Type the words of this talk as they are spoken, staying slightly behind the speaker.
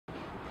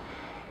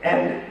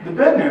And the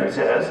good news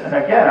is, and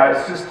again, I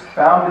just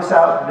found this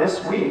out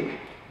this week,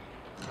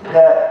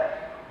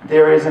 that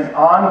there is an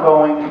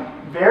ongoing,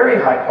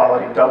 very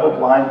high-quality,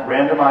 double-blind,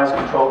 randomized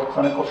controlled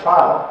clinical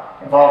trial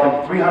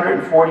involving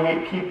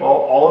 348 people,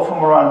 all of whom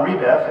are on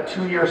Rebif, a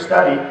 2-year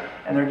study,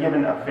 and they're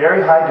given a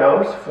very high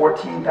dose,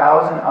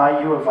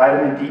 14,000 IU of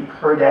vitamin D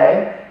per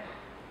day.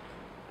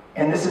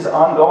 And this is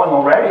ongoing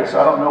already,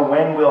 so I don't know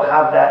when we'll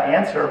have that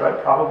answer,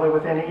 but probably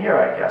within a year,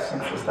 I guess,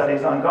 since the study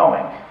is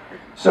ongoing.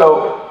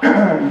 So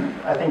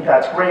I think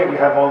that's great. We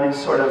have all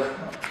these sort of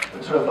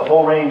the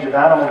whole range of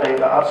animal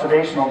data,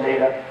 observational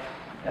data,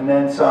 and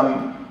then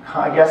some,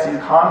 I guess, in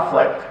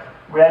conflict,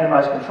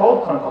 randomized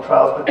controlled clinical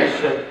trials, but this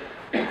should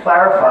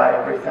clarify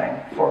everything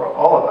for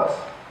all of us.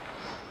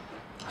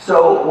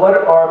 So what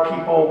are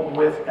people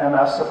with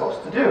MS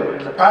supposed to do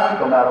as a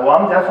practical matter? Well,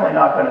 I'm definitely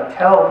not going to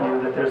tell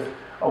you that there's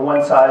a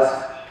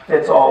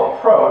one-size-fits-all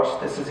approach.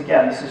 This is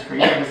for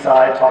you to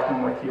decide,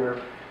 talking with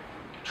your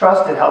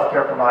trusted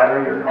healthcare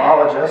provider, your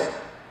neurologist.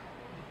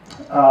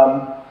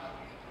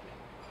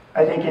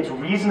 I think it's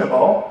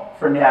reasonable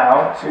for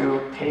now to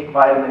take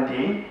vitamin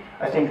D.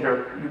 I think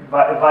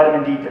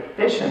vitamin D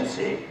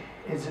deficiency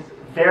is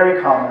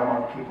very common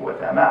among people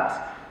with MS.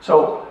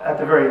 So at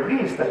the very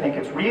least, I think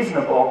it's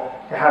reasonable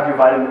to have your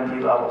vitamin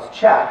D levels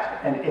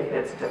checked, and if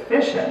it's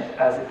deficient,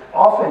 as it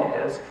often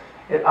is,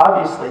 it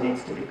obviously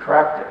needs to be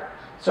corrected.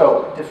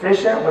 So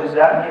deficient, what does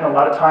that mean? A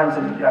lot of times,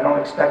 and I don't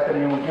expect that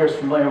anyone here is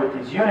familiar with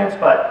these units,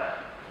 but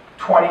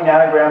 20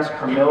 nanograms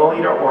per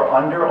milliliter or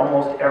under,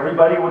 almost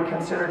everybody would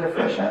consider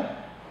deficient.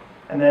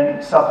 And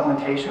then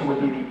supplementation would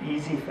be the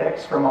easy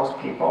fix for most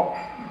people.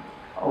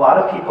 A lot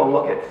of people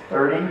look at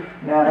 30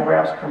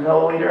 nanograms per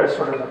milliliter as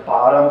sort of the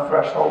bottom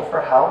threshold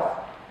for health.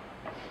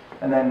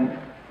 And then,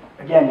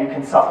 again, you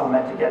can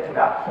supplement to get to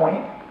that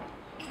point.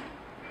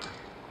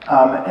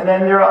 And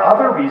then there are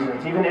other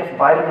reasons, even if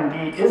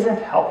vitamin D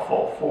isn't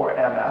helpful for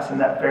MS, and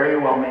that very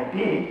well may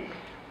be,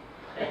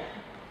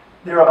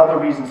 there are other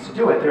reasons to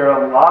do it. There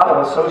are a lot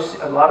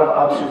of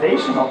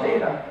observational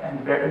data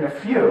and a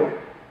few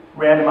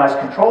randomized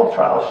controlled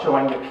trials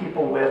showing that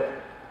people with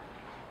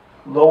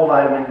low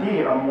vitamin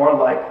D are more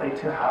likely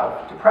to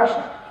have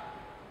depression.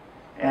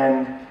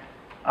 And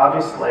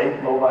obviously,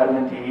 low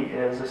vitamin D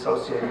is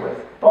associated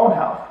with bone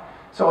health.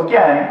 So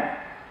again,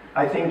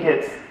 I think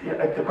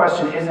the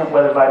question isn't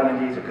whether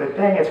vitamin D is a good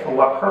thing, it's for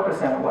what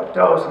purpose and at what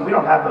dose, and we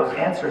don't have those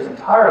answers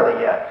entirely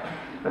yet,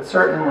 but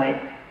certainly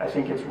I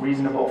think it's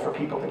reasonable for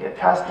people to get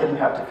tested and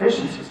have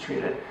deficiencies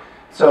treated.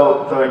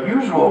 So the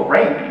usual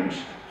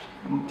range,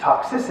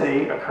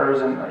 toxicity, occurs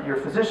in your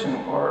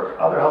physician or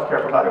other healthcare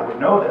provider would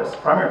know this.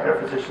 Primary care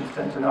physicians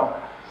tend to know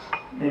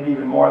maybe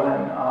even more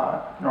than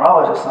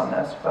neurologists on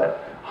this, but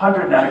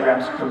 100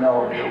 nanograms per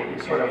milliliter would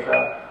be sort of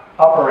the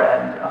upper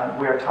end on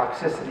where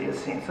toxicity is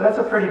seen. So that's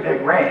a pretty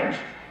big range.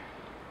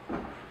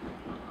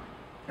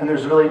 And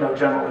there's really no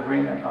general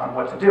agreement on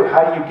what to do.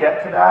 How do you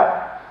get to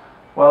that?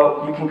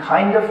 Well, you can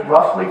kind of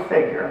roughly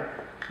figure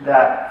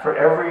that for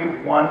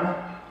every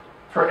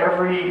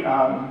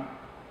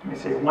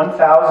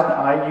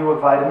 1,000 IU of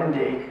vitamin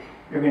D,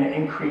 you're going to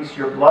increase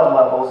your blood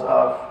levels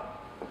of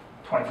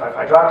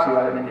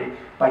 25-hydroxyvitamin D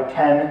by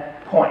 10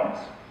 points.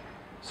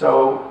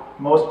 So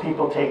most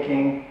people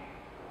taking,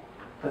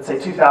 let's say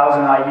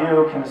 2,000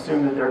 IU can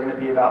assume that they're going to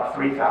be about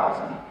 30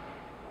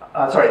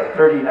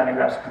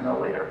 nanograms per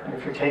milliliter. And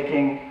if you're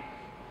taking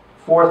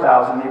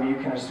 4,000, maybe you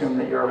can assume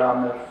that you're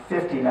around the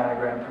 50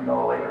 nanogram per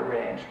milliliter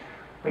range.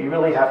 But you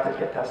really have to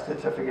get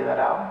tested to figure that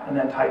out and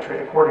then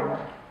titrate accordingly.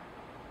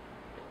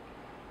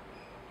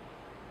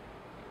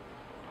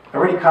 I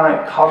already kind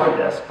of covered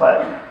this,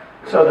 but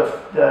so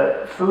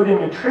the Food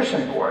and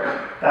Nutrition Board,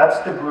 that's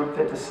the group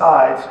that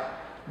decides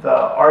the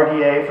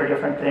RDA for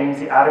different things,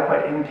 the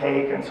adequate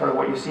intake, and sort of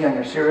what you see on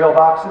your cereal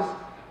boxes.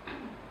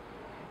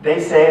 They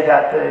say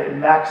that the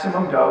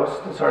maximum dose,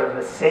 the sort of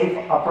the safe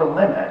upper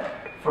limit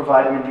for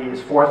vitamin D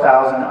is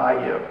 4,000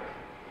 IU.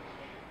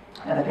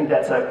 And I think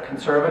that's a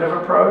conservative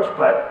approach,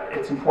 but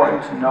it's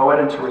important to know it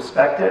and to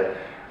respect it.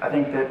 I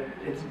think that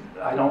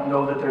I don't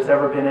know that there's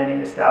ever been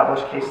any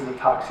established cases of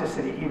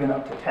toxicity even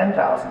up to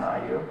 10,000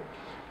 IU,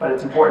 but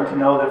it's important to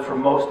know that for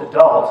most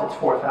adults it's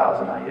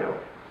 4,000 IU.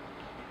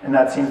 And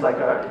that seems like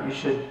you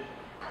should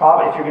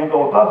probably, if you're going to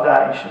go above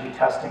that, you should be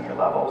testing your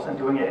levels and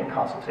doing it in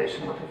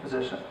consultation with a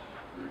physician.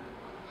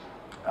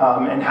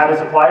 And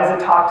why is it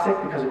toxic?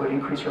 Because it would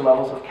increase your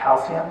levels of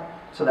calcium.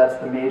 So that's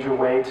the major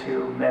way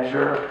to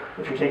measure.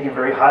 If you're taking a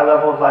very high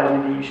level of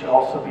vitamin D, you should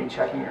also be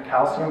checking your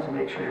calcium to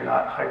make sure you're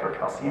not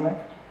hypercalcemic.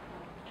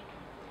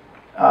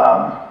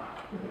 I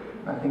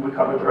think we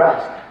covered the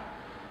rest.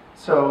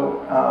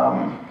 So,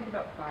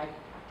 about 5.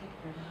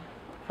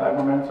 5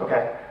 more minutes?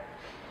 Okay.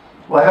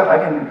 Well, I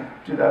can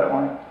do that. I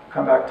want to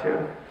come back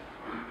to.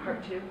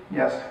 Part 2?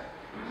 Yes.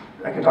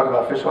 I can talk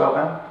about fish oil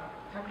then?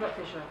 Talk about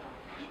fish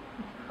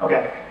oil.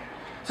 Okay.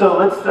 So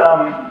let's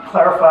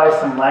clarify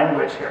some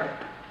language here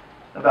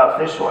about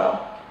fish oil.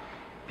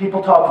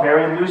 People talk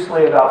very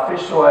loosely about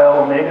fish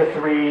oil,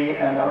 omega-3,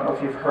 and I don't know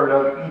if you've heard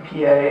of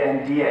EPA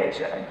and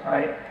DHA,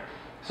 right?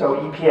 So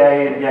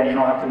EPA, and again, you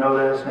don't have to know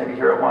this, maybe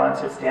hear it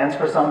once, it stands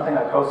for something,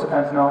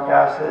 icosapentaenoic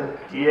acid.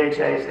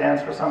 DHA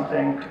stands for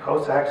something,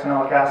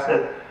 docosahexaenoic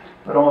acid,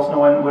 but almost no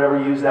one would ever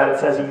use that. It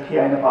says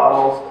EPA in the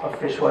bottles of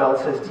fish oil, it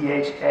says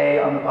DHA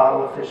on the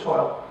bottle of fish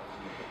oil.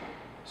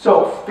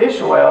 So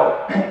fish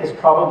oil is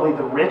probably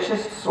the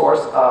richest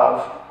source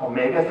of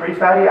omega-3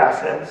 fatty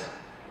acids,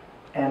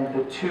 and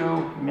the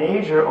two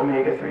major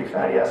omega-3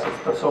 fatty acids,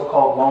 the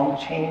so-called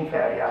long-chain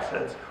fatty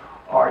acids,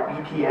 are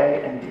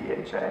EPA and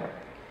DHA.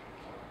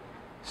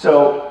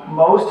 So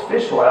most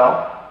fish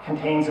oil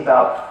contains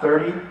about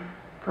 30%,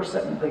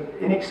 like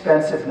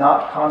inexpensive,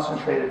 not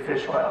concentrated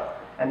fish oil,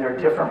 and there are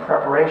different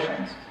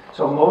preparations.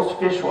 So most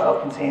fish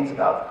oil contains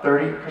about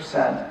 30%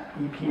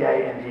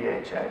 EPA and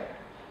DHA.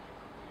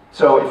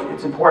 So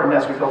it's important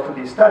as we go through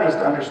these studies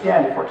to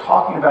understand if we're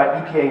talking about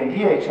EPA and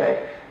DHA,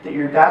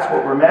 that that's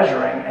what we're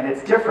measuring, and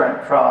it's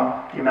different from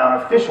the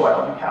amount of fish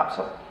oil in the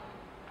capsule.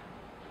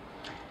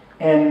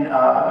 And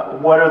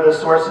what are the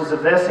sources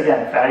of this?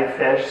 Again, fatty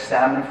fish,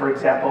 salmon, for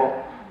example.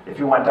 If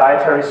you want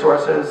dietary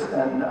sources,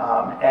 and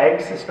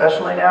eggs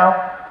especially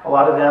now, a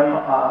lot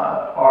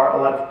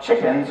of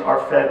chickens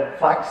are fed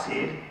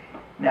flaxseed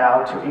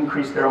now to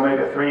increase their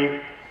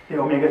omega-3, the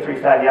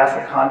omega-3 fatty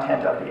acid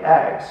content of the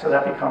eggs. So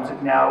that becomes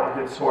now a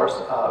good source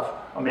of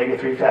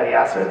omega-3 fatty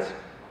acids.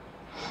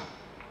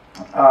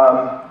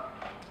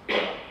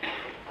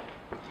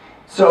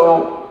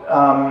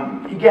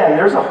 Again,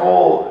 there's a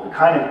whole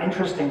kind of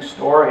interesting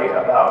story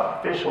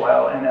about fish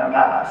oil in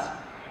MS.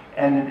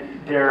 And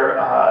there,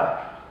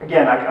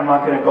 again, I'm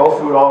not going to go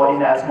through it all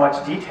in as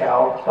much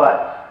detail,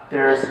 but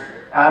there's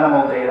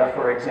animal data,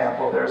 for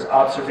example, there's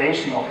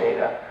observational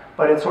data,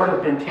 but it's sort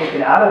of been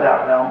taken out of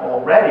that realm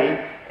already,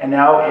 and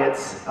now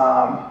it's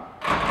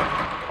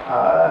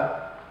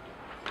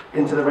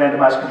into the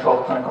randomized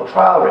controlled clinical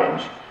trial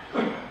range.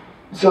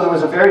 So there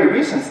was a very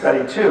recent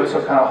study too,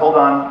 so kind of hold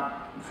on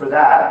for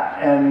that.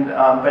 And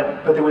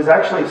but there was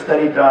actually a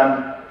study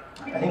done,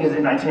 I think it was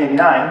in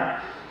 1989,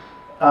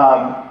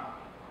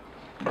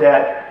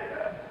 that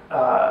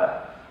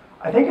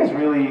I think is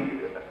really,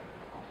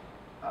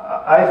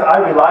 I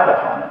relied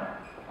upon it.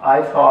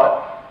 I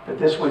thought that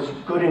this was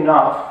good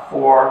enough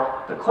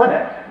for the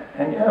clinic.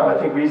 And I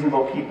think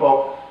reasonable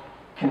people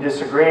can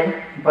disagree,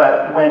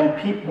 but when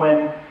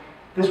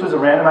this was a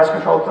randomized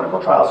controlled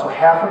clinical trial, so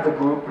half of the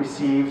group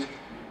received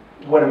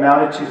what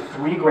amounted to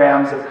 3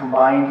 grams of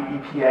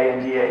combined EPA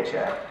and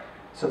DHA.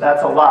 So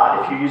that's a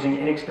lot. If you're using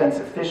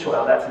inexpensive fish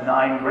oil, that's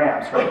 9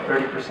 grams, right?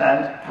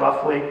 30%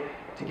 roughly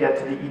to get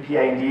to the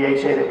EPA and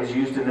DHA that was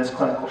used in this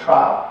clinical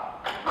trial.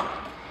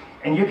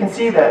 And you can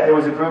see that there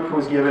was a group who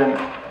was given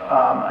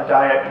a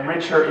diet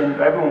richer in,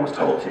 everyone was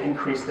told to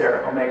increase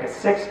their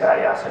omega-6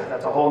 fatty acids.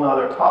 That's a whole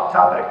other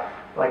topic,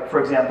 like for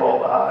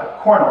example,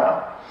 corn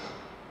oil.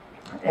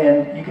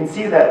 And you can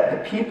see that the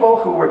people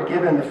who were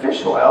given the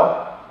fish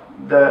oil,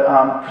 the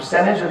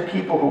percentage of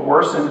people who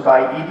worsened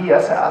by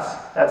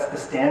EDSS, that's the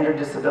standard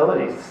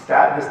disability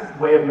stat, this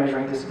way of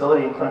measuring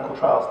disability in clinical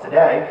trials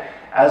today,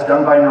 as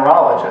done by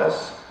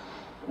neurologists,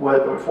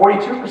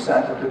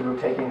 42% of the group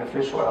taking the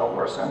fish oil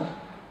worsened,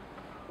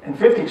 and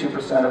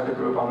 52% of the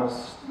group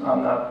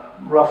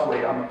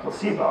roughly on the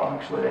placebo.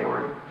 Actually, they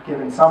were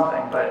given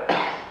something, but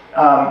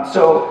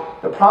so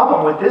the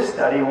problem with this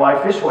study, why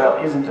fish oil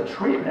isn't a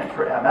treatment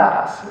for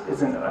MS,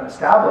 isn't an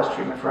established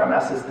treatment for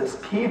MS, is this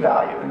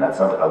p-value, and that's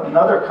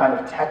another kind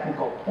of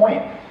technical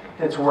point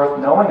that's worth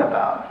knowing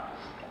about.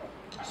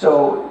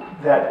 So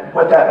that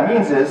what that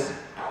means is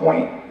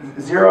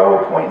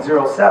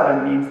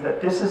 0.07 means that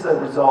this is the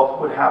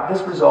result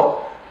this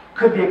result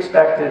could be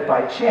expected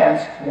by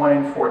chance 1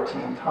 in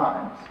 14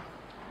 times.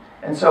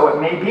 And so it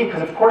may be,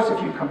 because of course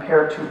if you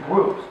compare two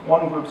groups,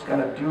 one group's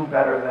going to do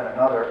better than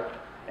another,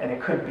 and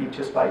it could be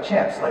just by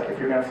chance. Like if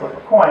you're going to flip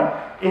a coin,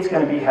 it's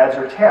going to be heads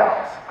or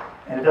tails.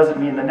 And it doesn't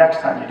mean the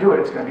next time you do it,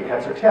 it's going to be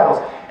heads or tails.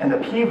 And the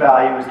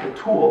p-value is the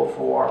tool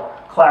for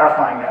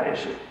clarifying that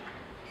issue.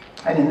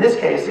 And in this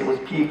case, it was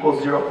p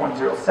equals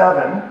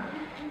 0.07.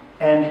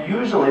 And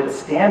usually the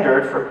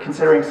standard for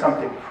considering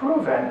something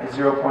proven is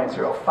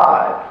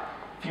 0.05.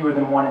 Fewer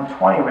than 1 in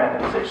 20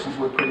 randomizations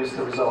would produce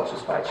the results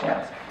just by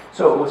chance.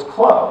 So it was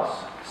close.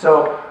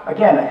 So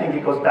again, I think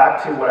it goes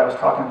back to what I was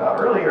talking about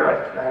earlier,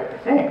 I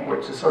think,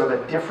 which is sort of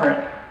a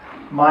different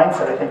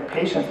mindset. I think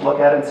patients look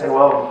at it and say,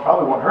 well, it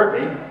probably won't hurt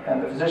me.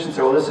 And the physicians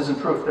say, well, this isn't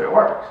proof that it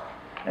works.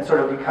 And sort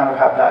of we kind of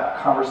have that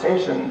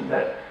conversation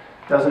that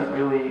doesn't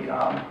really,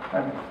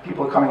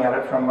 people are coming at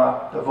it from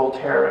the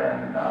Voltaire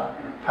and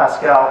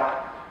Pascal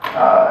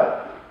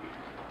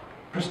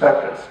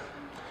perspectives.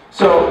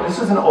 So this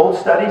is an old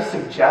study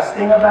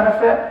suggesting a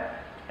benefit.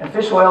 And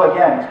fish oil,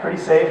 again, is pretty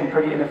safe and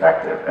pretty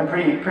ineffective and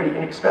pretty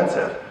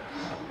inexpensive.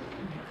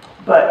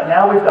 But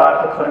now we've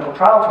got a clinical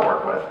trial to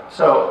work with.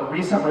 So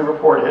recently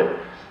reported,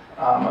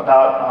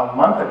 about a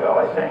month ago,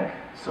 I think,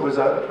 so it was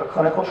a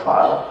clinical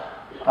trial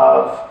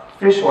of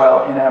fish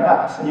oil in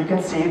MS. And you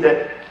can see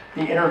that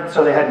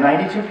so they had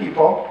 92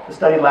 people. The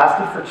study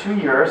lasted for 2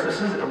 years.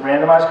 This is a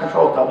randomized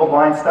controlled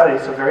double-blind study,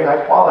 so very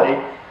high quality.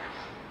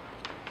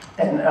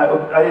 And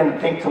I didn't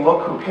think to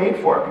look who paid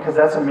for it, because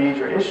that's a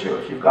major issue.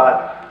 If you've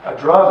got a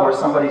drug where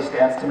somebody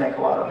stands to make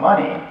a lot of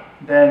money,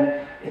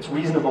 then it's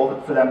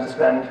reasonable for them to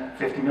spend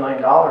 $50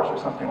 million or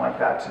something like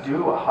that to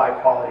do a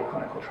high-quality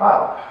clinical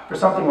trial. For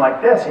something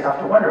like this, you have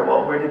to wonder,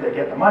 well, where did they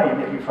get the money?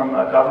 Maybe from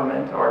a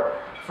government, or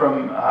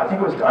from, I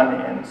think it was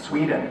done in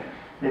Sweden,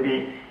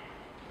 maybe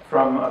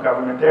from a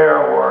government there,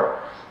 or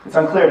it's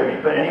unclear to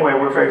me. But anyway,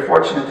 we're very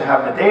fortunate to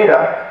have the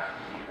data.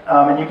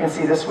 And you can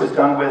see this was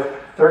done with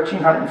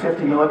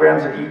 1,350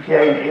 milligrams of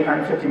EPA and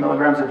 850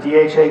 milligrams of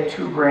DHA,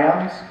 2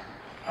 grams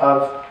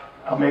of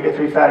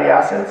omega-3 fatty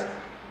acids.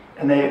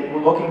 And they were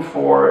looking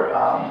for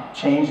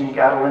change in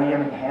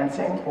gadolinium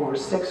enhancing over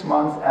 6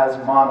 months as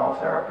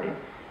monotherapy.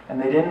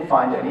 And they didn't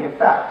find any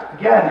effect.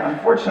 Again,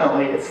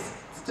 unfortunately, it's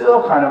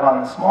still kind of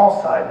on the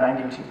small side,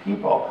 92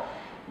 people.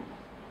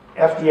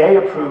 FDA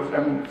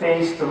approved,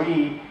 phase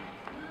 3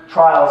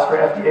 trials for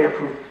FDA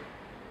approved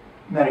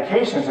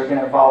medications are going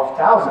to involve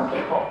 1,000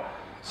 people.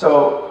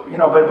 So,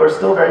 but we're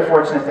still very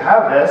fortunate to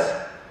have this.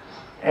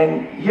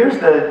 And here's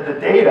the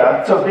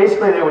data. So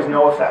basically there was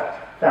no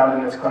effect found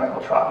in this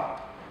clinical trial.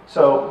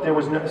 So there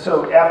was no,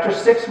 so after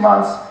 6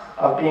 months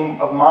of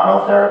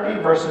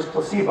monotherapy versus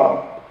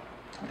placebo,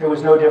 there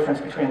was no difference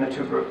between the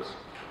two groups.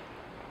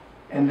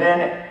 And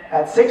then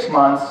at 6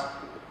 months,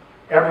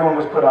 everyone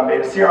was put on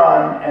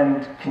beta-seron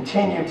and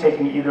continued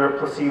taking either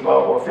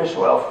placebo or fish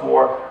oil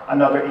for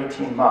another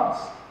 18 months.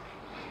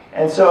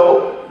 And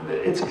so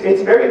it's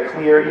very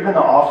clear, even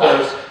the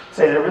authors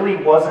say there really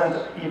wasn't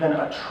even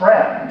a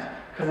trend,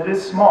 because it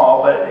is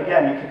small, but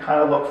again, you can kind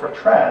of look for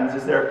trends.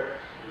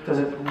 Does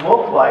it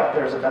look like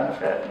there's a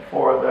benefit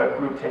for the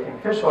group taking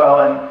fish oil?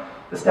 And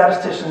the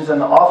statisticians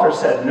and the authors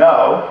said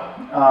no.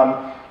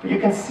 But you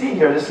can see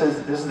here, this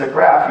is the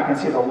graph. You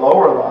can see the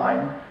lower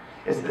line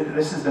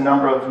this is the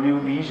number of new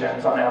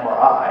lesions on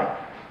MRI.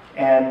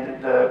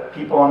 And the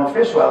people on the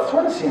fish oil, it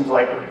sort of seems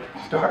like we're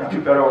starting to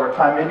do better over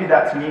time. Maybe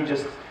that's me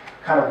just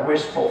kind of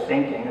wishful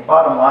thinking. The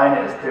bottom line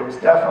is there was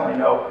definitely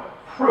no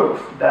proof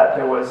that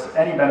there was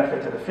any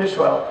benefit to the fish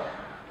oil.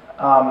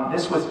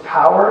 This was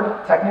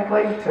powered,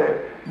 technically,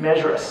 to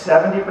measure a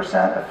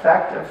 70%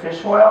 effect of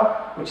fish oil,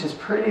 which is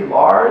pretty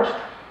large.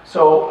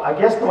 So I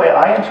guess the way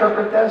I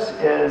interpret this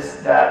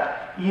is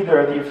that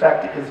either the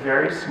effect is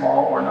very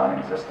small or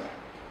non-existent.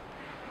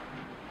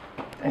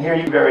 And here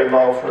you're very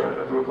low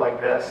for a group like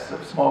this,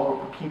 a small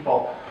group of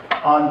people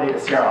on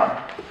beta-seron.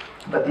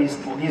 But these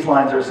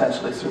lines are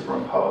essentially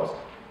superimposed.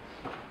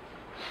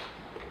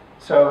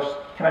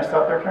 So can I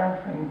stop there, Karen,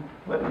 and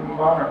let you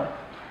move on? Or?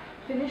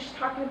 Finish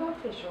talking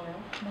about fish oil,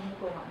 and then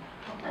we'll go on.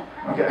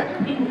 Okay,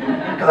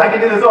 because I can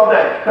do this all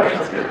day.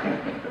 Just kidding.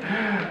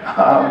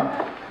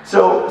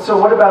 So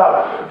what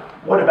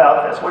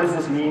about this? What does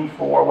this mean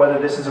for whether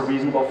this is a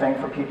reasonable thing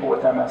for people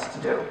with MS to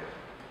do?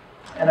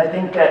 And I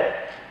think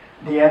that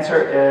the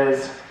answer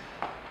is,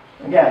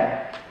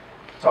 again,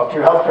 talk to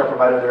your healthcare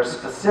provider. There are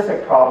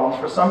specific problems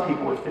for some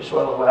people with fish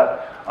oil who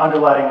have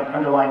underlying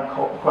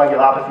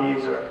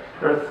coagulopathies, or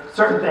there are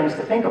certain things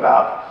to think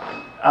about.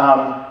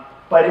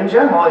 But in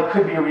general, it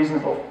could be a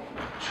reasonable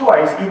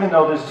choice, even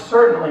though there's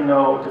certainly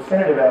no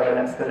definitive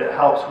evidence that it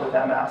helps with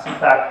MS. In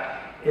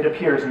fact, it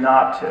appears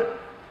not to.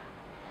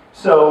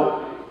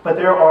 So, but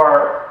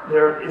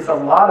there is a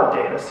lot of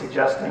data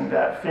suggesting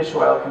that fish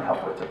oil can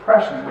help with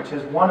depression, which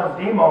is one of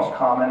the most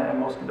common and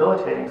most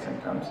debilitating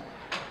symptoms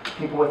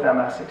people with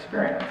MS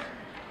experience.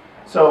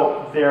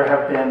 So there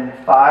have been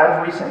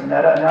 5 recent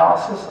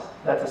meta-analyses.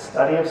 That's a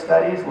study of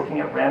studies looking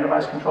at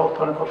randomized controlled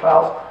clinical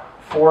trials.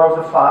 4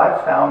 of the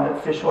 5 found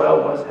that fish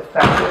oil was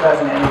effective as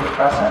an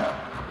antidepressant.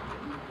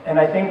 And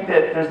I think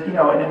that there's,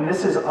 and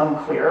this is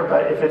unclear,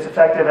 but if it's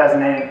effective as an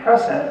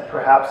antidepressant,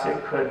 perhaps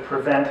it could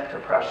prevent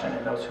depression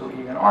in those who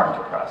even aren't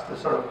depressed. There's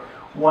sort of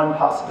one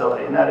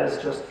possibility, and that is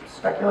just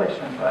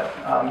speculation. But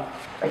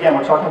again,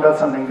 we're talking about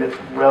something that's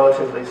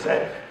relatively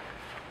safe.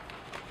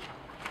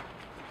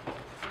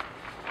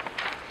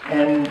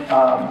 And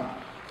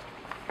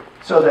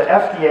so the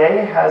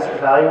FDA has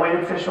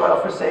evaluated fish oil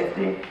for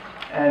safety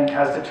and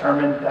has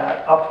determined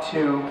that up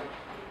to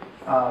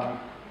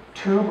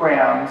 2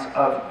 grams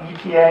of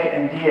EPA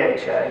and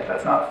DHA,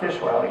 that's not fish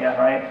oil again,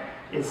 right,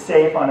 is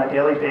safe on a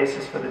daily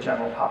basis for the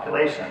general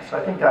population. So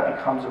I think that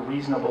becomes a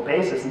reasonable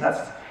basis, and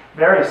that's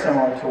very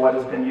similar to what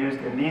has been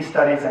used in these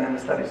studies and in the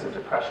studies of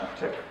depression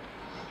too.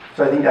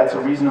 So I think that's a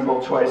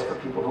reasonable choice for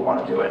people who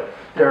want to do it.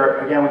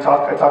 Again, I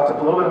talked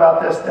a little bit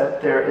about this,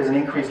 that there is an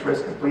increased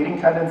risk of bleeding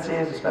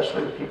tendencies,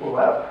 especially with people who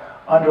have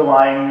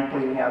underlying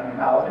bleeding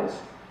abnormalities.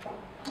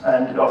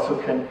 And it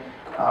also can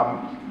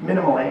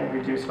minimally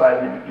reduce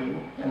vitamin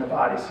E in the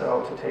body,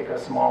 so to take a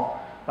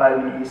small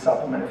vitamin E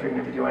supplement if you're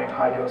going to be doing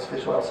high-dose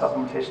fish oil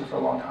supplementation for a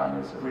long time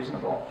is a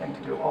reasonable thing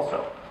to do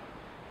also.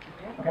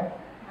 Okay?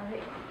 All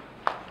right.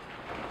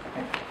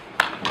 Okay.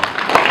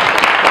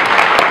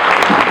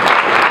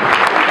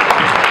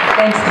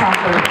 Thanks, Tom,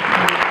 for your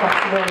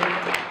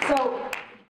flexibility.